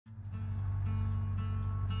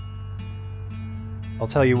I'll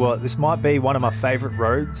tell you what, this might be one of my favourite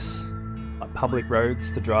roads, like public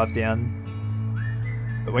roads to drive down.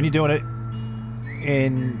 But when you're doing it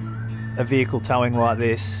in a vehicle towing like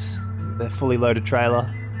this, the fully loaded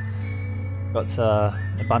trailer, got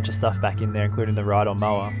a bunch of stuff back in there, including the ride-on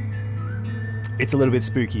mower. It's a little bit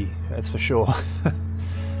spooky, that's for sure.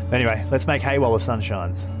 Anyway, let's make hay while the sun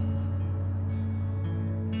shines.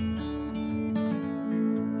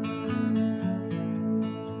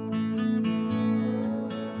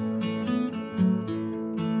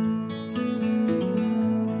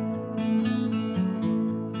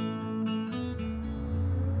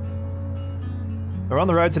 We're on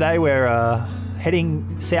the road today. We're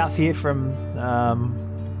heading south here from.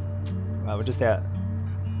 We're just out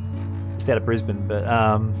of Brisbane, but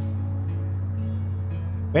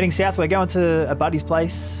we're heading south. We're going to a buddy's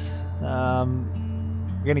place. We're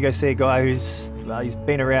going to go see a guy who's he's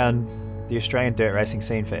been around the Australian dirt racing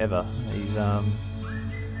scene forever. He's one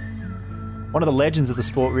of the legends of the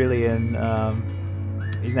sport, really, and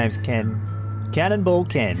his name's Ken. Cannonball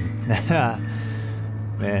Ken.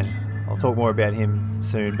 Man. I'll talk more about him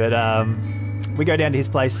soon, but we go down to his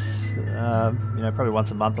place, you know, probably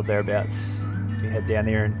once a month or thereabouts. We head down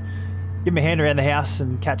there and give him a hand around the house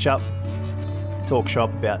and catch up, talk shop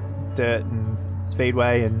about dirt and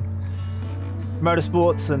speedway and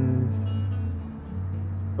motorsports and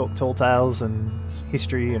talk tall tales and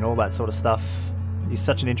history and all that sort of stuff. He's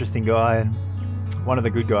such an interesting guy and one of the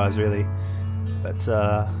good guys, really. But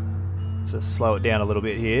to slow it down a little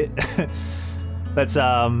bit here. But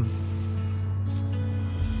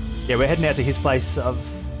yeah, we're heading out to his place. I've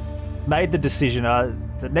made the decision.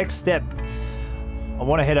 The next step, I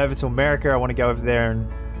want to head over to America. I want to go over there and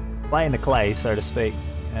play in the clay, so to speak.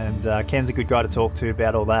 And Ken's a good guy to talk to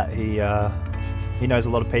about all that. He knows a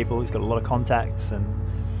lot of people. He's got a lot of contacts, and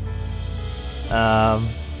I'm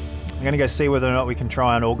going to go see whether or not we can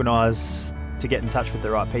try and organise to get in touch with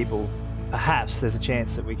the right people. Perhaps there's a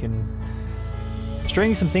chance that we can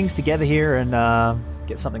string some things together here and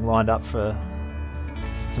get something lined up for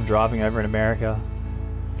some driving over in America,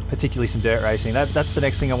 particularly some dirt racing. That's the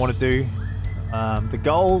next thing I want to do. The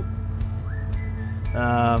goal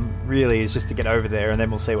really is just to get over there, and then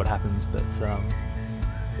we'll see what happens. But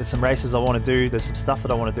there's some races I want to do. There's some stuff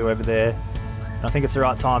that I want to do over there, and I think it's the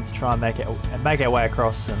right time to try and make our way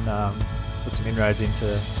across and put some inroads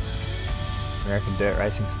into American dirt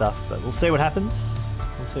racing stuff. But we'll see what happens.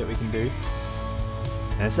 We'll see what we can do.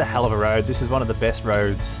 And it's a hell of a road. This is one of the best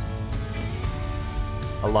roads.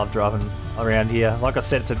 I love driving around here. Like I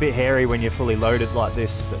said, it's a bit hairy when you're fully loaded like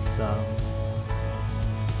this, but it's a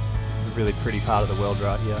really pretty part of the world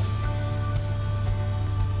right here.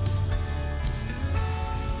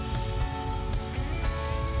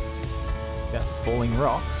 About the falling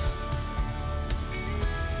rocks.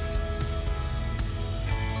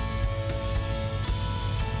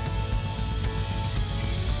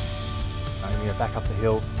 I'm going to go back up the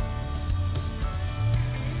hill.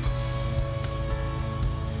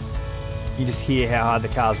 You just hear how hard the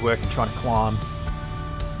car's working trying to climb.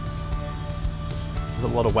 There's a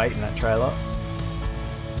lot of weight in that trailer.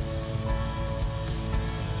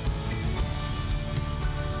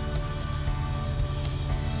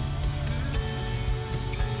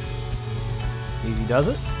 Easy does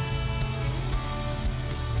it.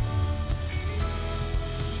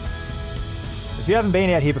 If you haven't been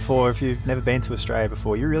out here before, if you've never been to Australia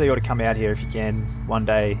before, you really ought to come out here if you can one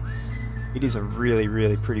day. It is a really,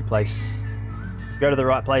 really pretty place. Go to the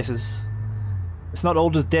right places. It's not all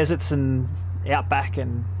just deserts and outback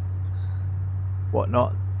and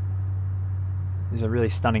whatnot. It's a really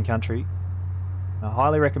stunning country. I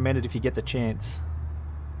highly recommend it if you get the chance.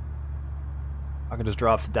 I can just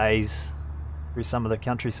drive for days through some of the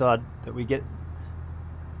countryside that we get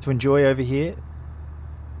to enjoy over here.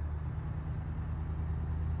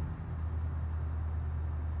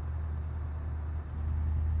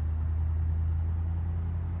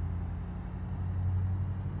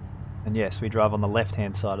 And yes, we drive on the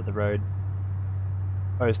left-hand side of the road,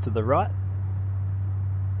 opposed to the right.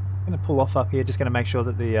 I'm going to pull off up here, just going to make sure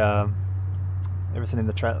that the everything in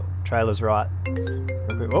the trailer's right.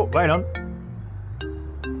 Oh, wait on.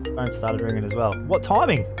 Phone started ringing as well. What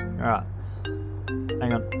timing? Alright.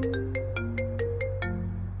 Hang on.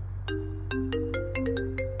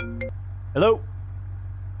 Hello?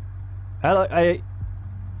 Hello? Hey.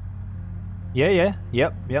 Yeah.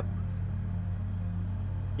 Yep.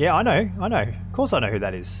 Yeah, I know. Of course I know who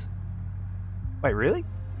that is. Wait, really?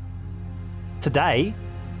 Today?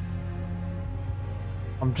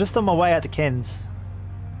 I'm just on my way out to Ken's.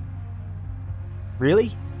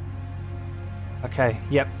 Really? Okay,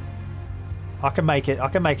 yep. I can make it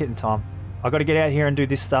in time. I got to get out here and do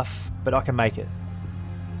this stuff, but I can make it.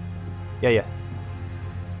 Yeah.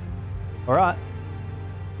 All right.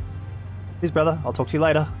 Cheers, brother. I'll talk to you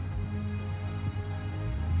later.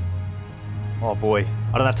 Oh boy,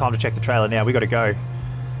 I don't have time to check the trailer now. We got to go.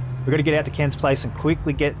 We got to get out to Ken's place and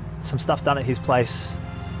quickly get some stuff done at his place,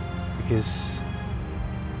 because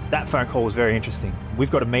that phone call was very interesting.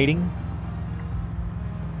 We've got a meeting,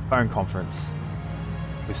 phone conference,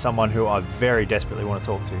 with someone who I very desperately want to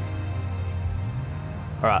talk to.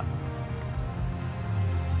 All right.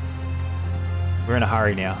 We're in a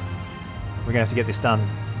hurry now. We're gonna have to get this done.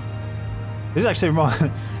 This actually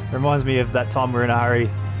reminds me of that time we were in a hurry.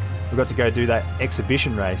 We got to go do that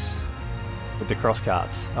exhibition race with the cross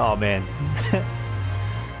carts. Oh man.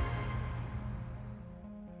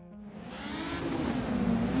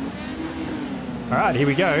 All right, here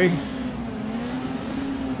we go.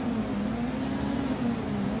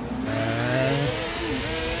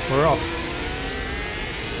 We're off.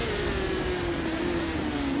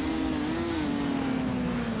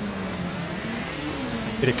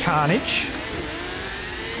 Bit of carnage.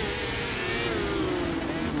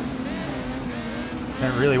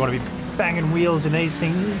 Don't really want to be banging wheels in these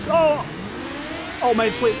things. Oh! Old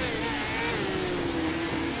mate flipped.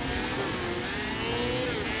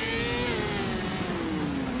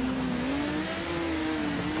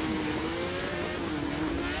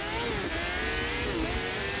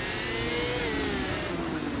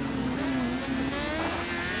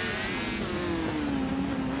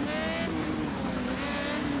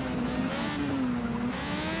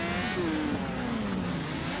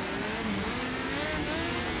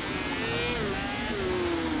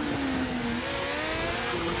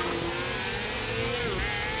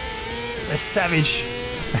 They're savage.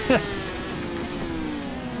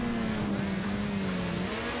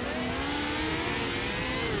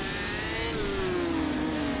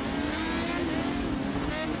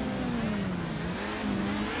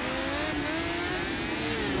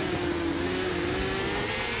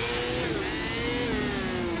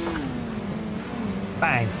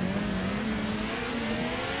 Bang.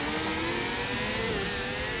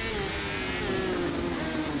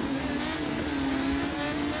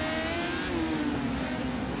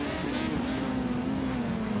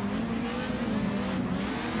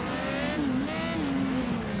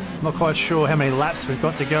 Not quite sure how many laps we've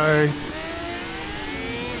got to go.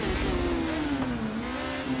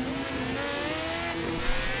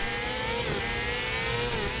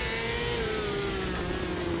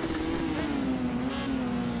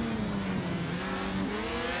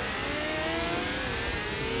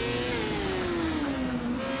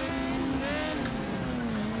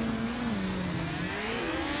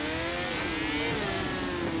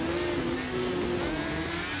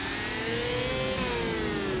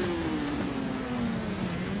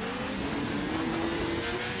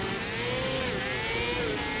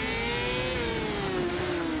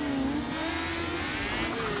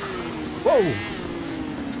 Whoa!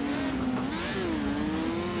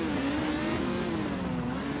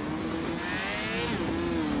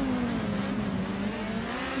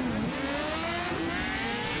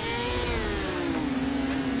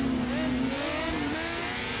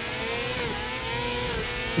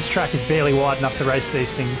 This track is barely wide enough to race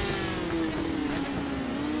these things.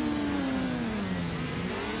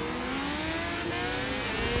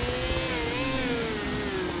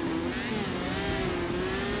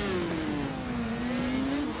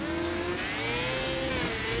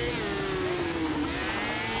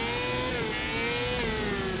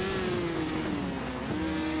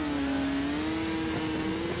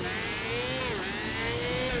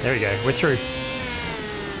 There we go, we're through.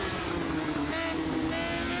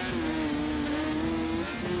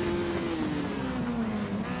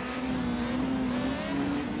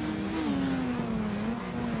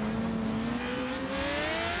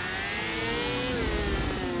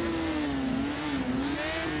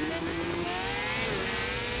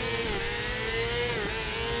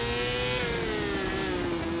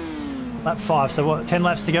 Lap 5, so what, 10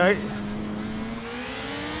 laps to go?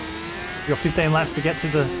 We've got 15 laps to get to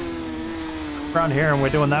the front here, and we're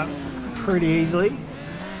doing that pretty easily.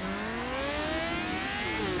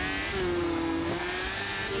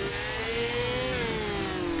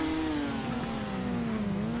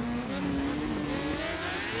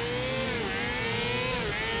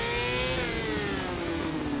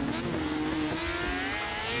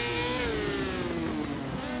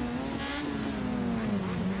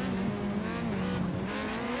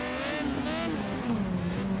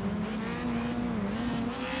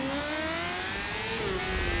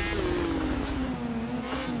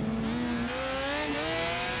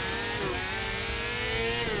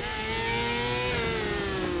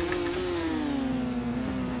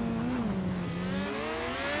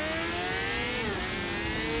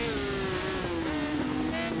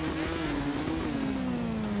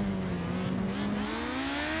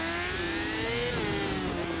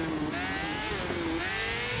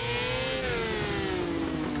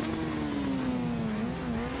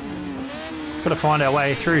 Got to find our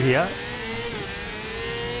way through here.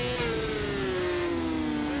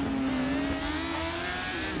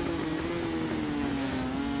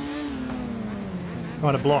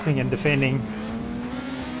 Kind of blocking and defending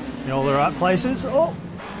in all the right places. Oh!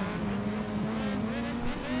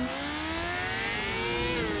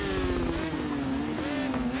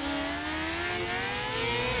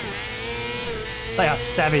 They are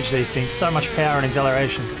savage, these things. So much power and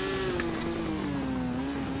acceleration.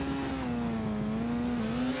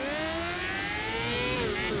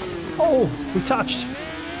 Oh, we touched.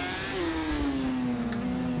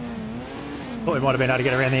 Thought we might have been able to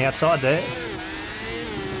get around the outside there.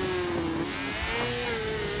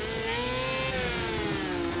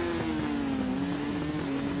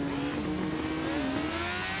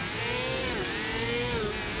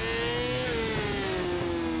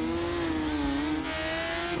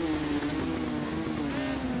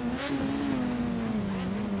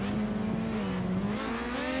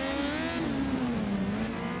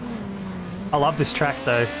 I love this track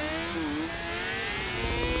though.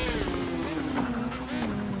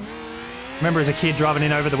 Remember as a kid driving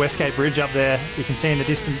in over the Westgate Bridge up there, you can see in the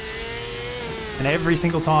distance. And every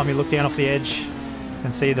single time you look down off the edge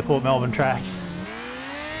and see the Port Melbourne track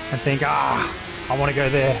and think, I want to go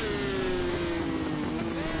there.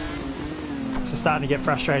 It's starting to get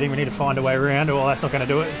frustrating. We need to find a way around, or that's not going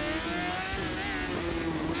to do it.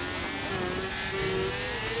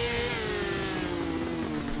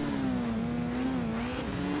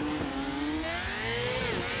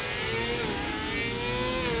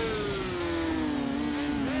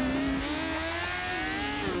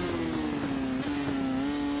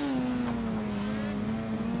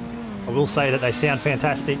 I will say that they sound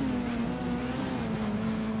fantastic.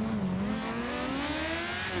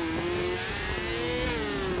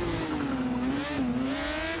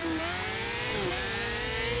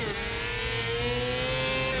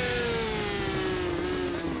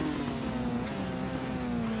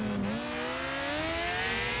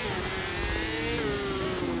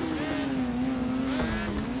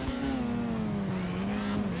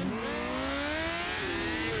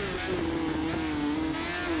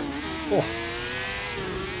 Oh.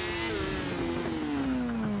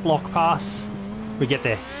 Block pass. We get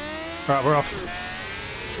there. Alright, we're off.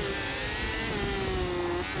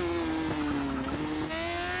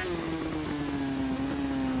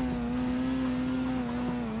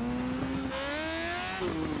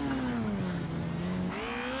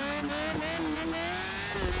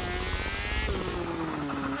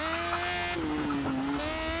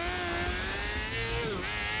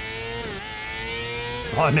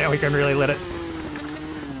 Oh, now we can really let it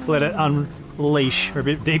unleash. We're a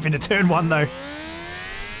bit deep into turn one though.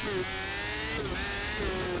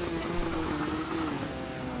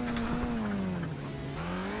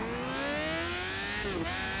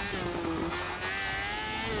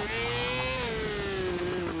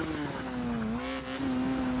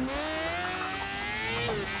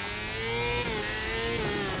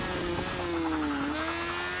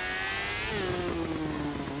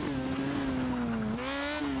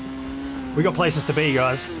 We got places to be,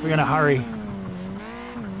 guys. We're gonna hurry.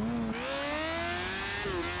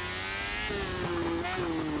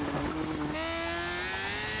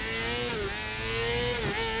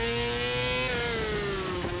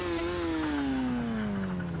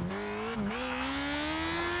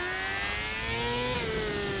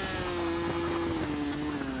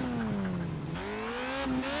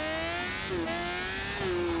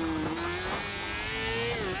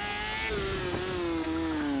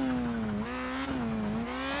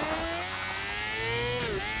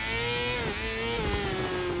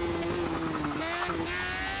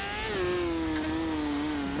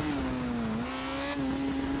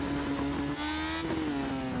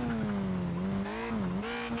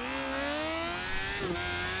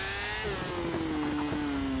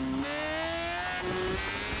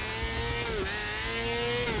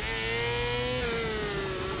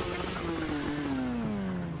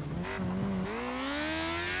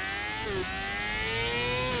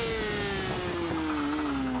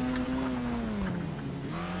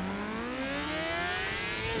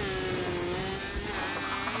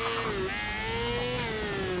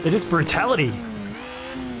 It is brutality.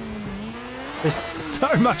 There's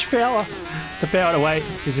so much power. The power to weight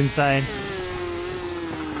is insane.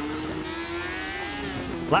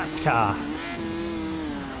 Lap car.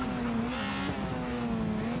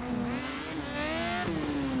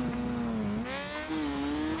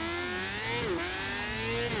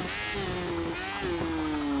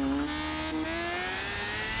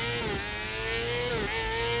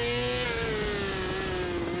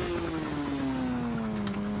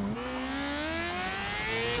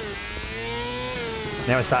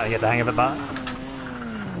 Now we're starting to get the hang of it, but...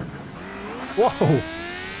 Whoa!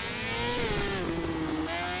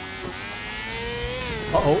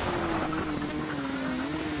 Uh-oh.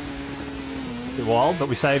 Bit wild, but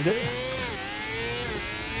we saved it.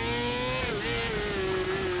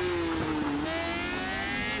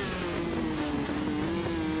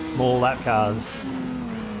 More lap cars.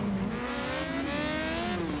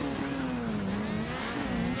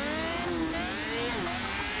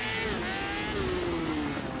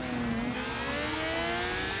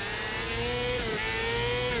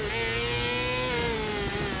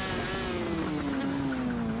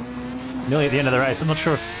 Nearly at the end of the race. I'm not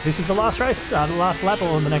sure if this is the last race, the last lap,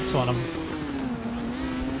 or the next one. I'm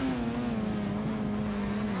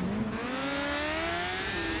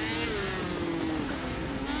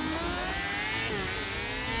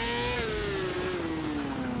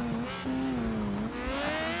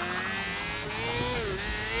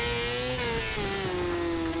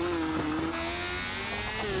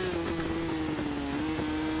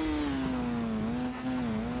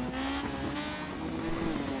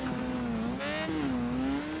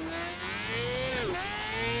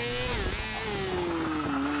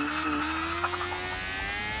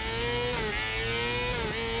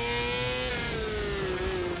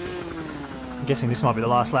guessing this might be the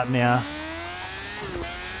last lap now.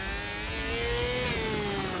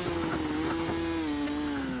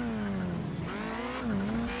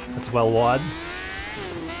 That's well wide.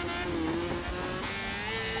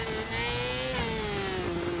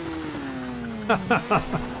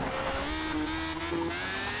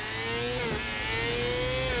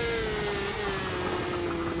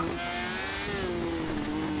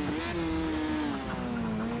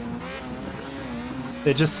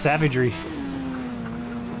 They're just savagery.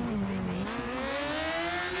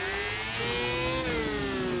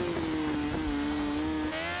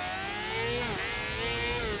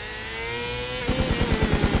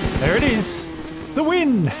 There it is! The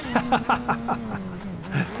win!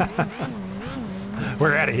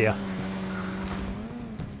 We're out of here.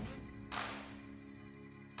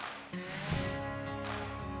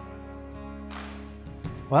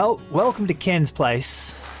 Well, welcome to Ken's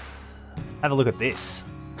place. Have a look at this.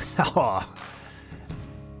 Oh,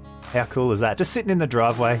 how cool is that? Just sitting in the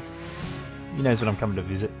driveway. He knows when I'm coming to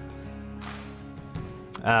visit.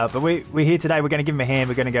 But we're here today. We're going to give him a hand.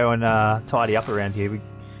 We're going to go and tidy up around here. We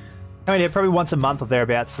come in here probably once a month or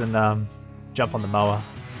thereabouts and jump on the mower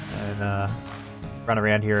and run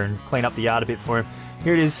around here and clean up the yard a bit for him.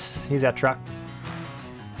 Here it is. Here's our truck.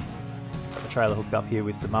 Got the trailer hooked up here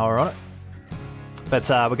with the mower on it. But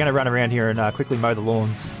we're going to run around here and quickly mow the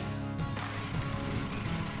lawns.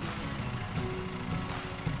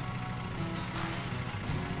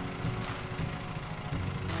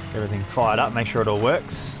 Everything fired up, make sure it all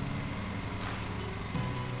works.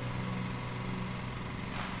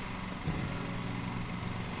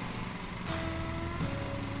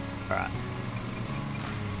 Alright.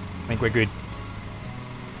 I think we're good.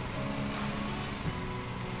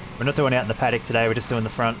 We're not doing out in the paddock today, we're just doing the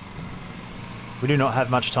front. We do not have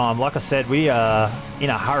much time. Like I said, we are in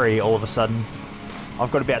a hurry all of a sudden.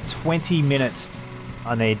 I've got about 20 minutes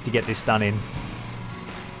I need to get this done in.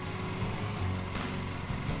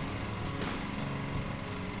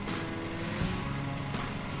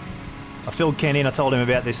 I filled Ken in, I told him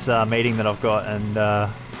about this meeting that I've got, and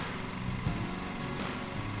I've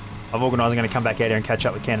organised I'm going to come back out here and catch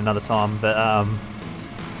up with Ken another time, but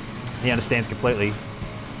he understands completely.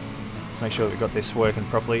 Let's make sure that we've got this working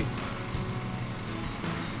properly.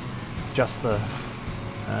 Adjust the...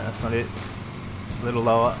 that's not it. A little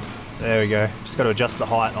lower. There we go. Just got to adjust the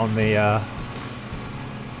height on the...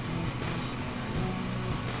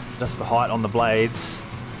 adjust the height on the blades.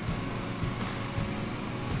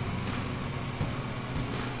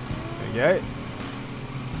 There we go.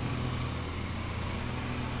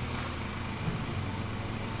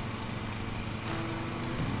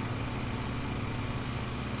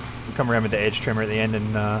 We'll come around with the edge trimmer at the end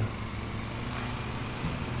and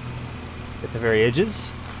get the very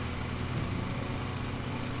edges.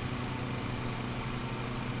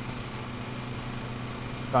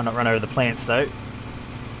 Try not run over the plants though.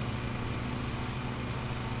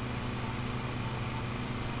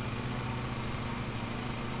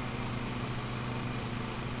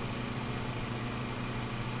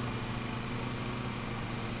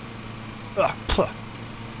 Ugh,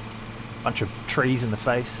 bunch of trees in the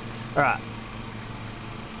face. Alright.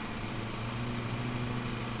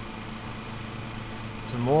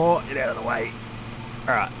 Some more. Get out of the way.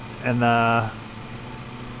 Alright. And around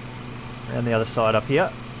the other side up here.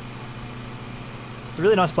 It's a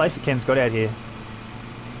really nice place that Ken's got out here.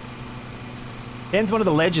 Ken's one of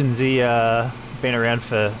the legends. He been around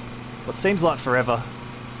for what seems like forever.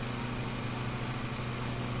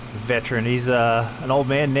 Veteran. He's an old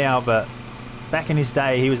man now, but back in his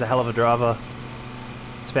day, he was a hell of a driver.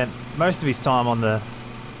 Spent most of his time on the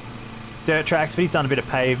dirt tracks, but he's done a bit of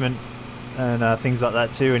pavement and things like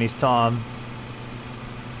that too in his time.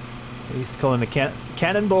 We used to call him the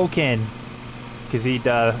Cannonball Ken, because he'd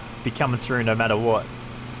be coming through no matter what.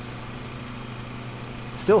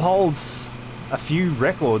 Still holds a few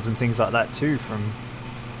records and things like that too from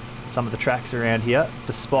some of the tracks around here,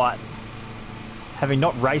 despite having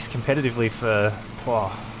not raced competitively for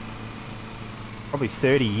probably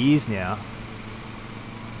 30 years now.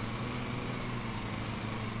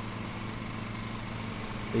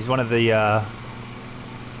 He's one of the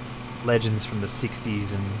legends from the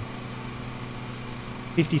 60s and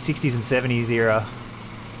 50s, 60s and 70s era.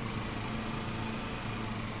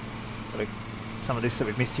 Got some of this that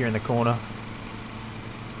we've missed here in the corner.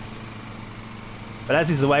 But as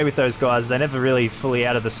is the way with those guys, they're never really fully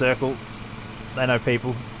out of the circle. They know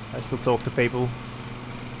people. They still talk to people.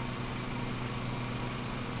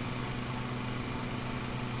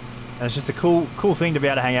 And it's just a cool thing to be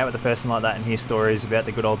able to hang out with a person like that and hear stories about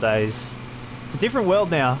the good old days. It's a different world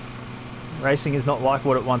now. Racing is not like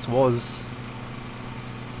what it once was.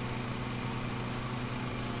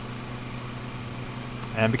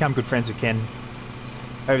 And become good friends with Ken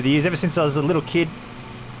over the years. Ever since I was a little kid,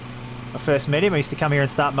 I first met him. I used to come here and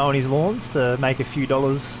start mowing his lawns to make a few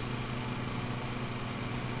dollars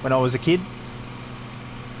when I was a kid.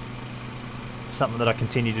 Something that I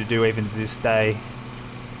continue to do even to this day.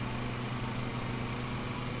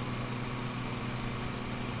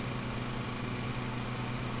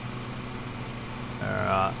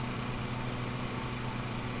 Alright.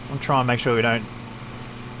 I'm trying to make sure we don't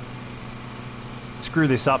screw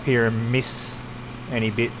this up here and miss any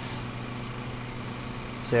bits.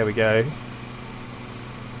 So there we go.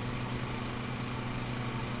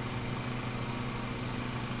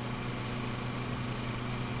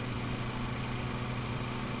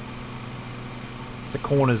 It's the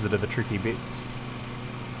corners that are the tricky bits.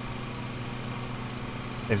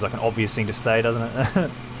 Seems like an obvious thing to say, doesn't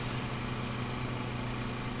it?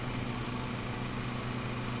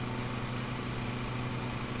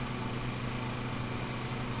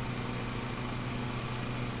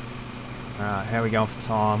 Alright, how are we going for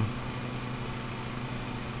time?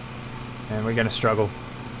 And we're going to struggle.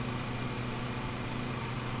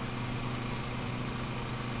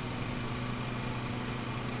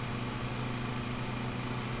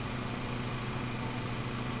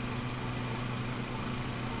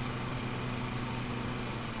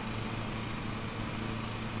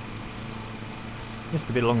 Missed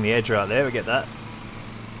a bit along the edge right there, we get that.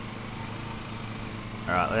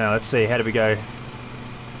 Alright, now let's see, how do we go?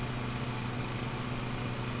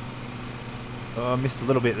 Oh, I missed a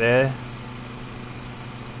little bit there.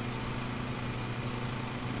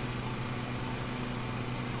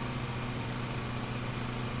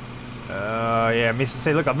 Oh yeah, missed.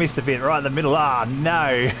 See, look, I missed a bit right in the middle. Ah,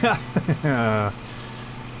 no.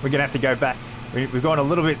 We're gonna have to go back. We've gone a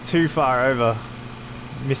little bit too far over.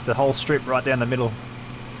 Missed the whole strip right down the middle.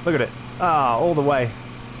 Look at it. Ah, all the way.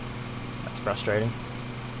 That's frustrating.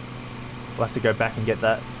 We'll have to go back and get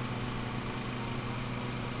that.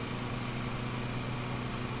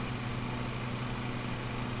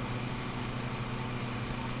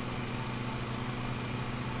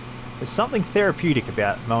 There's something therapeutic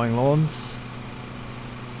about mowing lawns.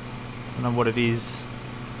 I don't know what it is.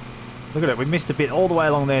 Look at it, we missed a bit all the way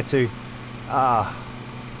along there too. Ah,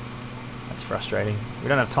 that's frustrating. We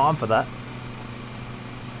don't have time for that.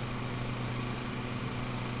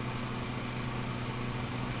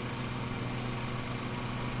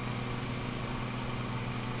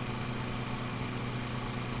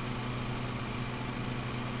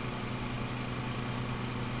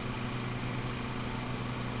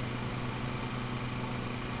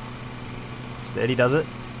 Steady does it.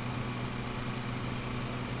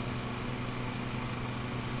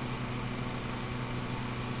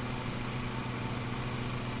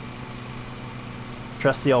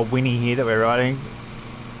 Trusty old Winnie here that we're riding.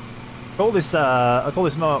 I call this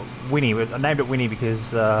mower Winnie. I named it Winnie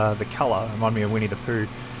because the colour reminded me of Winnie the Pooh.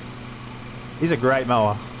 He's a great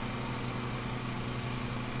mower.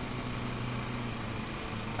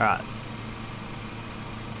 Alright.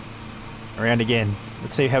 Around again.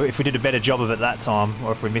 Let's see if we did a better job of it that time,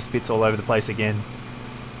 or if we missed bits all over the place again.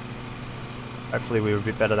 Hopefully we were a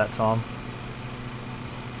bit better that time.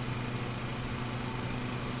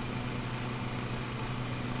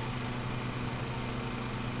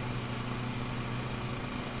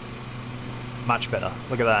 Much better.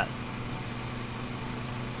 Look at that.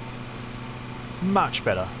 Much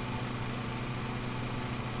better.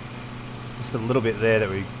 Just a little bit there that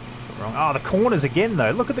we got wrong. Oh, the corners again,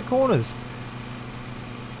 though. Look at the corners.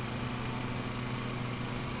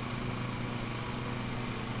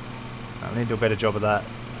 I need to do a better job of that.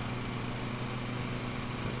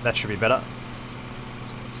 That should be better.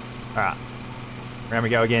 Alright. Around we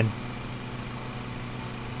go again.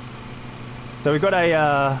 So we've got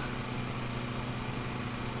a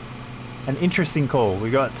an interesting call.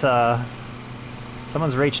 We got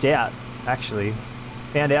someone's reached out, actually.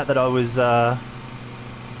 Found out that I was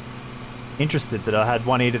interested, that I had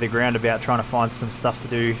one ear to the ground about trying to find some stuff to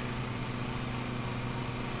do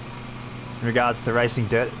in regards to racing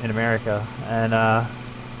dirt in America, and a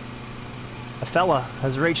fella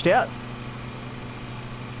has reached out.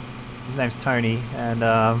 His name's Tony,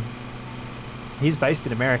 and he's based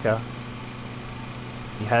in America.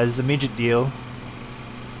 He has a midget deal,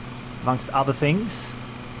 amongst other things.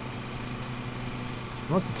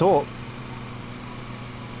 He wants to talk,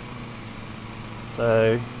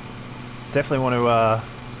 so definitely want to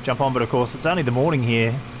jump on, but of course it's only the morning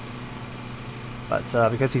here.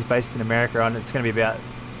 But because he's based in America, and it's going to be about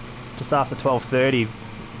just after 12:30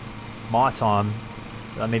 my time,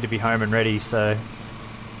 I need to be home and ready, so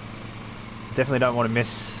definitely don't want to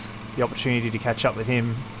miss the opportunity to catch up with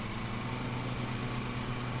him.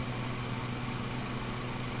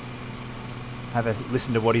 Have a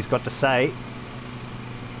listen to what he's got to say.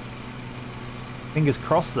 Fingers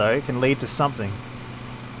crossed, though, it can lead to something.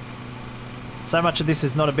 So much of this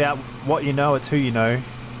is not about what you know, it's who you know.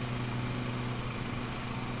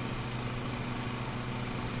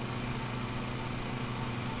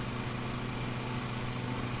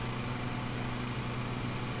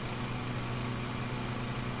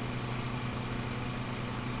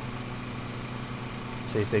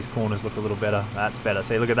 See if these corners look a little better. That's better.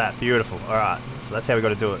 See, look at that. Beautiful. Alright, so that's how we got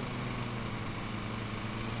to do it.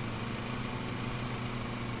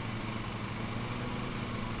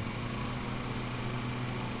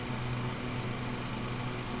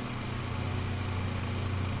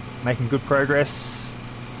 Making good progress.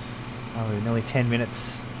 Oh, we're nearly 10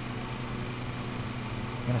 minutes.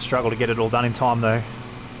 I'm going to struggle to get it all done in time, though.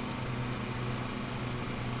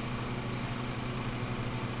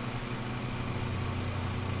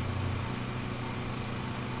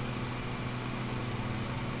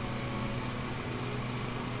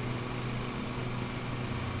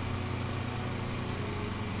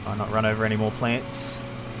 I'll not run over any more plants.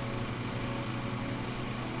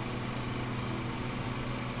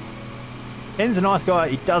 Ken's a nice guy.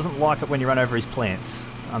 He doesn't like it when you run over his plants,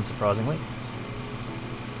 unsurprisingly.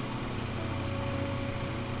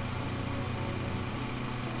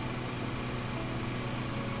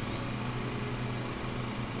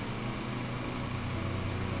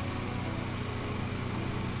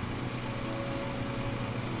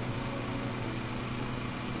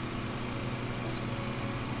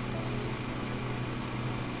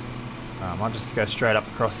 I might just go straight up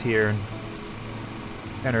across here and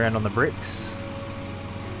turn around on the bricks.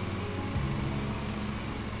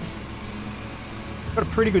 Got a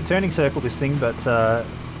pretty good turning circle, this thing, but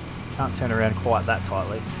can't turn around quite that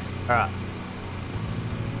tightly. Alright.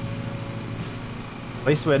 At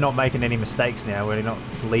least we're not making any mistakes now. We're not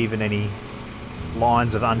leaving any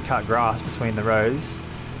lines of uncut grass between the rows.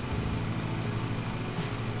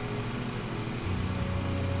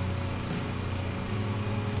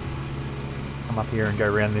 Come up here and go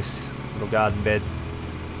around this little garden bed.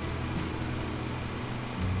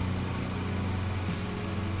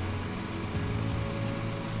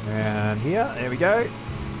 Around here, there we go.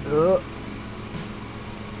 Ugh.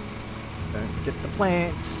 Don't get the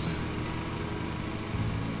plants.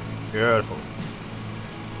 Beautiful.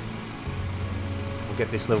 We'll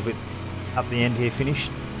get this little bit up the end here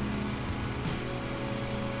finished.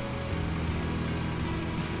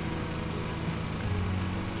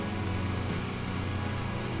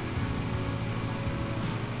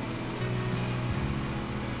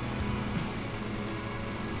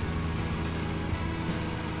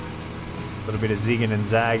 A little bit of zigging and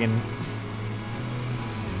zagging.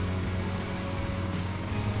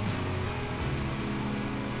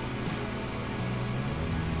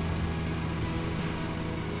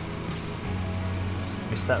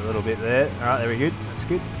 Missed that little bit there. Alright, there we go. That's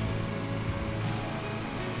good.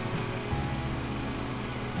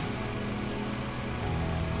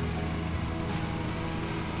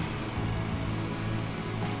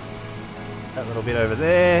 That little bit over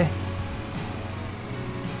there.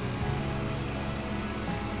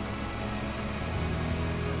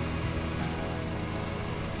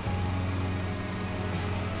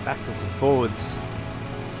 Backwards and forwards.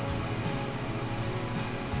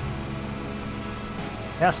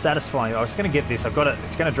 How satisfying. I was going to get this. I've got it.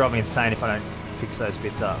 It's going to drive me insane if I don't fix those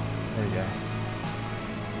bits up. There we go.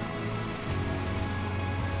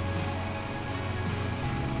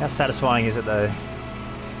 How satisfying is it though?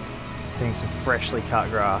 Seeing some freshly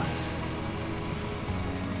cut grass.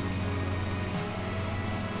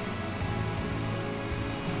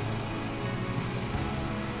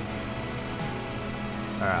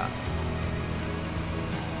 Alright.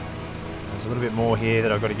 There's a little bit more here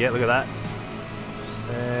that I've got to get. Look at that.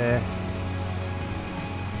 There.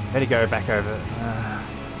 Better go back over.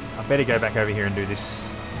 I better go back over here and do this.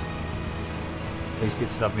 These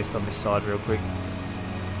bits that I've missed on this side real quick.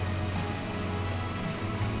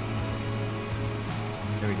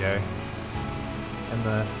 There we go. And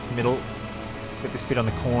the middle. Get this bit on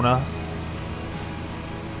the corner.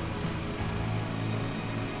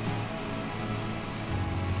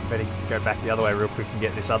 Better go back the other way real quick and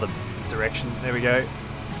get this other direction. There we go.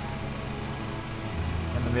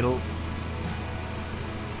 And the middle.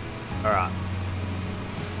 Alright.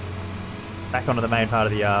 Back onto the main part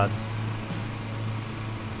of the yard.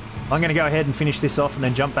 I'm going to go ahead and finish this off and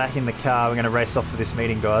then jump back in the car. We're going to race off for this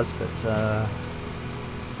meeting, guys, but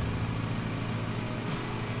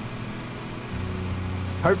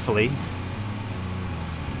hopefully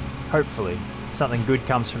something good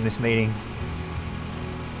comes from this meeting.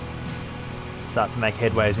 Start to make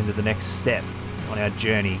headways into the next step on our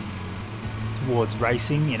journey towards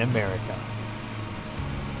racing in America.